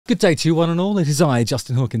Good day to you one and all. It is I,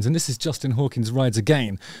 Justin Hawkins, and this is Justin Hawkins Rides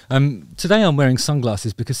Again. Today I'm wearing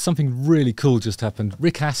sunglasses because something really cool just happened.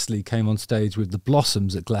 Rick Astley came on stage with the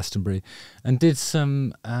Blossoms at Glastonbury and did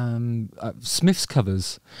some Smiths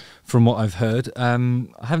covers, from what I've heard. I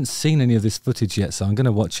haven't seen any of this footage yet, so I'm going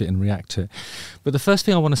to watch it and react to it. But the first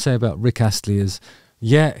thing I want to say about Rick Astley is,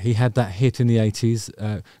 yeah, he had that hit in the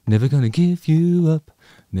 80s, Never Gonna Give You Up,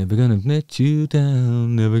 Never Gonna Let You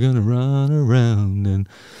Down, Never Gonna Run Around and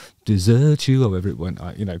Desert You, however it went.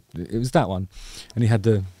 You know, it was that one. And he had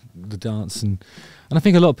the dance, and I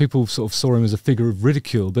think a lot of people sort of saw him as a figure of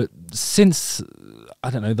ridicule, but since, I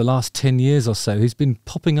don't know, the last 10 years or so, he's been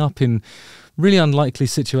popping up in really unlikely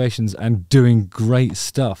situations and doing great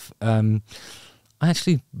stuff. I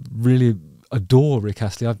actually really adore Rick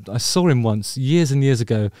Astley. I saw him once, years and years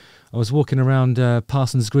ago. I was walking around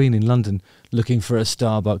Parsons Green in London looking for a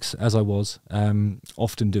Starbucks, as I was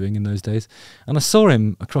often doing in those days. And I saw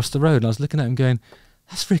him across the road, and I was looking at him going,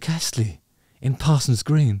 that's Rick Astley in Parsons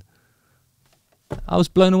Green. I was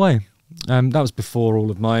blown away. That was before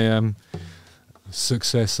all of my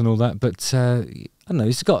success and all that, but I don't know,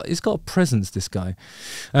 he's got a presence, this guy.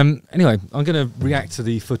 Anyway, I'm going to react to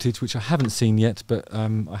the footage, which I haven't seen yet, but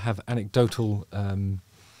I have anecdotal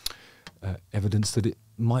evidence that it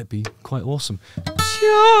might be quite awesome.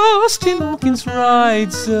 Justin Hawkins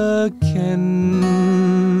rides again.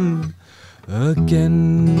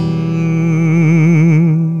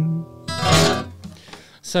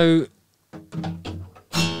 So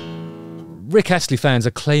Rick Astley fans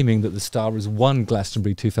are claiming that the star has won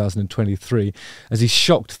Glastonbury 2023 as he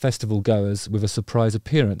shocked festival goers with a surprise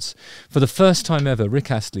appearance. For the first time ever,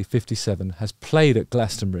 Rick Astley, 57, has played at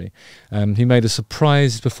Glastonbury. He made a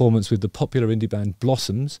surprise performance with the popular indie band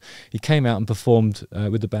Blossoms. He came out and performed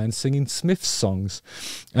with the band singing Smiths songs.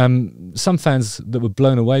 Some fans that were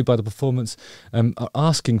blown away by the performance are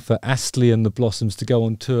asking for Astley and the Blossoms to go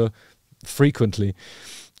on tour frequently,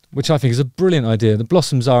 which I think is a brilliant idea. The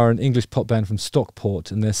Blossoms are an English pop band from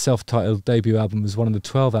Stockport, and their self-titled debut album was one of the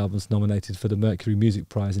 12 albums nominated for the Mercury Music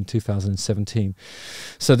Prize in 2017.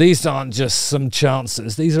 So these aren't just some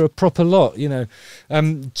chances, these are a proper lot, you know.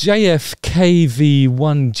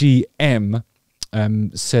 JFKV1GM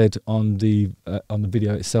said on the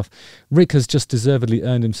video itself, Rick has just deservedly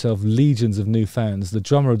earned himself legions of new fans. The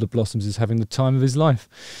drummer of the Blossoms is having the time of his life.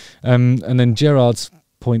 And then Gerard's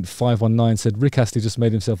 .519 said Rick Astley just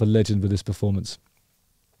made himself a legend with this performance.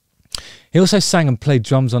 He also sang and played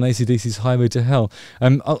drums on AC/DC's Highway to Hell.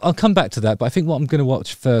 I'll come back to that, but I think what I'm going to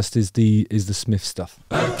watch first is the Smith stuff.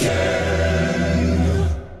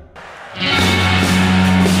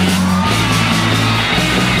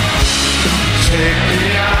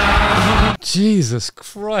 Jesus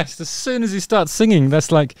Christ, as soon as he starts singing,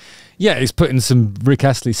 that's like, yeah, he's putting some Rick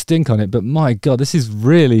Astley stink on it, but my God, this is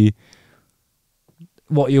really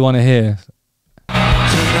what you want to hear.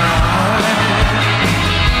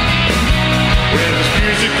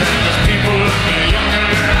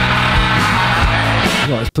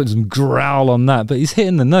 Well, he's putting some growl on that, but he's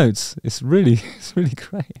hitting the notes. It's really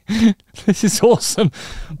great. This is awesome.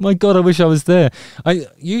 My God, I wish I was there. I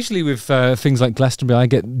usually with things like Glastonbury, I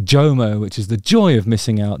get JOMO, which is the joy of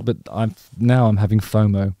missing out, but now I'm having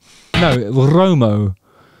FOMO. No, ROMO,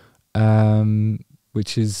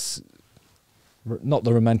 which is not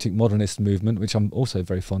the romantic modernist movement, which I'm also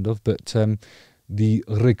very fond of, but the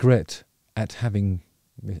regret at having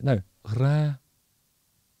the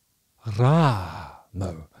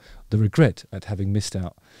regret at having missed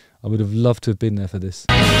out. I would have loved to have been there for this.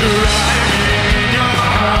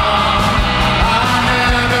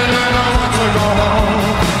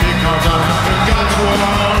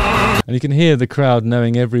 And you can hear the crowd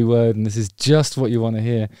knowing every word, and this is just what you want to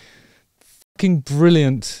hear. Fucking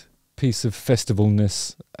brilliant piece of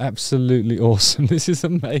festivalness. Absolutely awesome. This is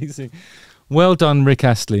amazing. Well done, Rick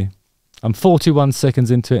Astley. I'm 41 seconds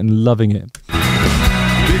into it and loving it.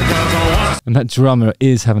 And that drummer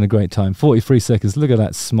is having a great time. 43 seconds. Look at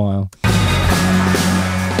that smile.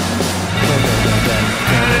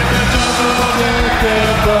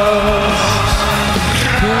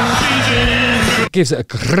 Gives it a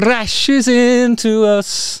crashes into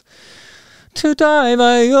us to die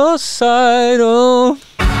by your side. Oh.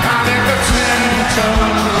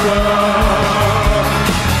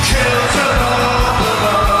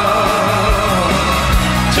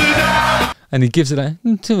 And he gives it a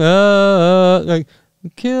like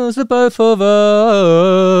kills the both of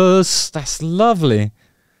us. That's lovely.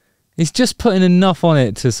 He's just putting enough on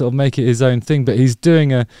it to sort of make it his own thing, but he's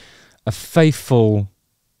doing a faithful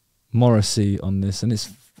Morrissey on this, and it's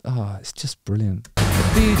just brilliant.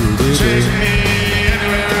 Chase me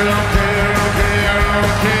anywhere, I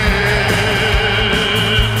don't care,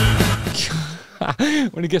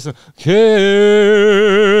 When he gets them, gives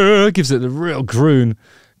it the real croon.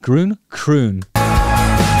 Croon? Croon.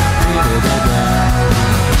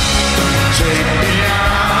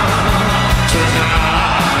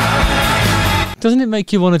 Doesn't it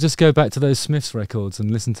make you want to just go back to those Smiths records and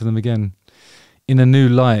listen to them again in a new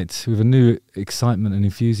light, with a new excitement and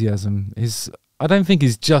enthusiasm? I don't think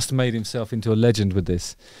he's just made himself into a legend with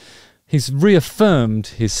this. He's reaffirmed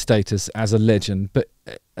his status as a legend, but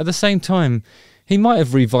at the same time, he might have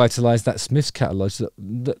revitalised that Smiths catalogue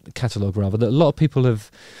that a lot of people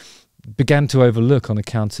have began to overlook on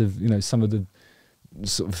account of, you know, some of the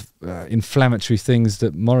sort of inflammatory things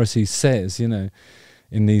that Morrissey says, you know,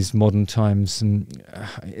 in these modern times. And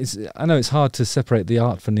I know it's hard to separate the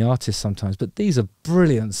art from the artist sometimes, but these are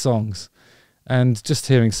brilliant songs. And just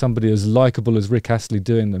hearing somebody as likeable as Rick Astley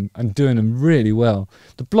doing them, and doing them really well.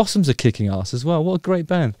 The Blossoms are kicking ass as well. What a great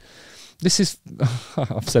band. This is,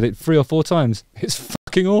 I've said it 3 or 4 times, it's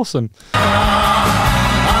fucking awesome.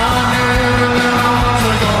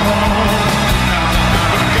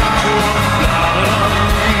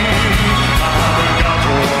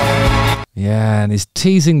 Yeah, and he's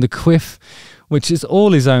teasing the quiff, which is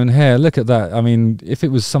all his own hair. Look at that. I mean, if it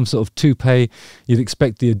was some sort of toupee, you'd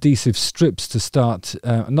expect the adhesive strips to start,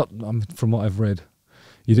 from what I've read,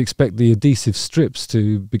 you'd expect the adhesive strips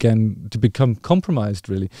to become compromised,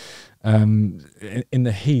 really, in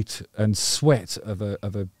the heat and sweat of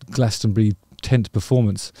a Glastonbury tent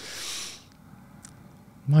performance.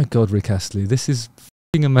 My God, Rick Astley, this is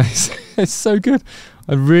f***ing amazing. It's so good.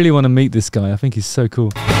 I really want to meet this guy. I think he's so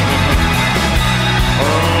cool.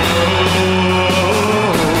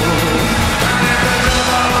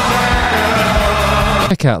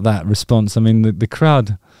 Check out that response. I mean, the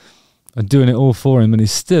crowd are doing it all for him, and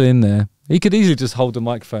he's still in there. He could easily just hold the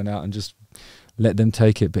microphone out and just let them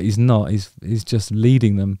take it, but he's not. He's just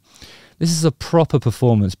leading them. This is a proper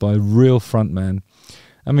performance by a real frontman.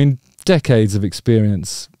 I mean, decades of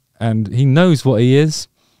experience, and he knows what he is.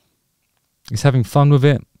 He's having fun with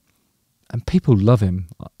it, and people love him.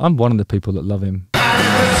 I'm one of the people that love him.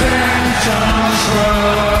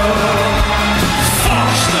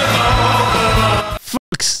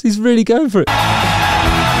 He's really going for it.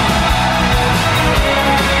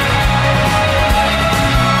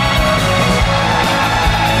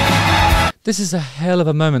 This is a hell of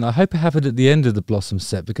a moment. I hope it happened at the end of the Blossom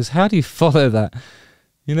set, because how do you follow that?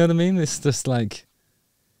 You know what I mean? It's just like,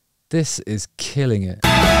 this is killing it.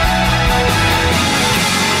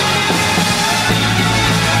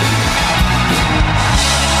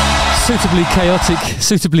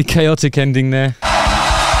 Suitably chaotic ending there.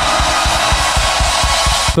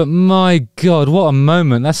 But my God, what a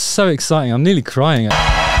moment. That's so exciting. I'm nearly crying.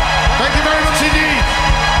 Thank you very much indeed.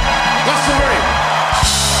 Glastonbury.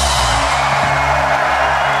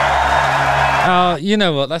 You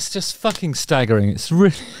know what? That's just fucking staggering. It's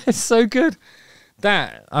so good.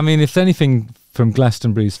 That, I mean, if anything from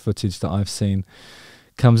Glastonbury's footage that I've seen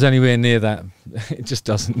comes anywhere near that, it just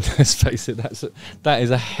doesn't. Let's face it. That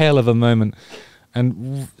is a hell of a moment,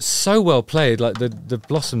 and so well played. Like the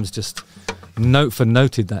Blossoms just note for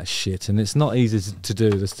noted that shit, and it's not easy to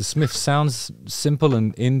do. The Smith sounds simple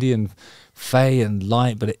and indie and fey and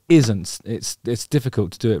light, but it isn't. It's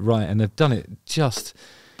difficult to do it right, and they've done it just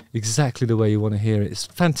exactly the way you want to hear it. It's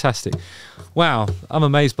fantastic. Wow, I'm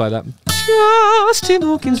amazed by that. Justin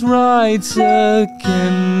Hawkins rides again.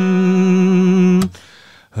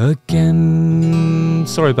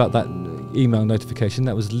 Sorry about that email notification.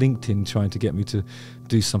 That was LinkedIn trying to get me to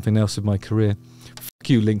do something else with my career. Fuck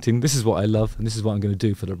you, LinkedIn. This is what I love, and this is what I'm going to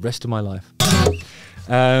do for the rest of my life.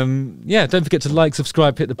 Yeah, don't forget to like,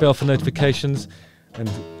 subscribe, hit the bell for notifications,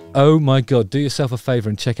 and oh my God, do yourself a favour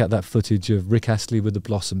and check out that footage of Rick Astley with the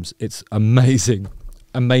Blossoms. It's amazing.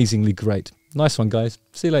 Amazingly great. Nice one, guys.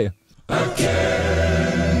 See you later. Okay.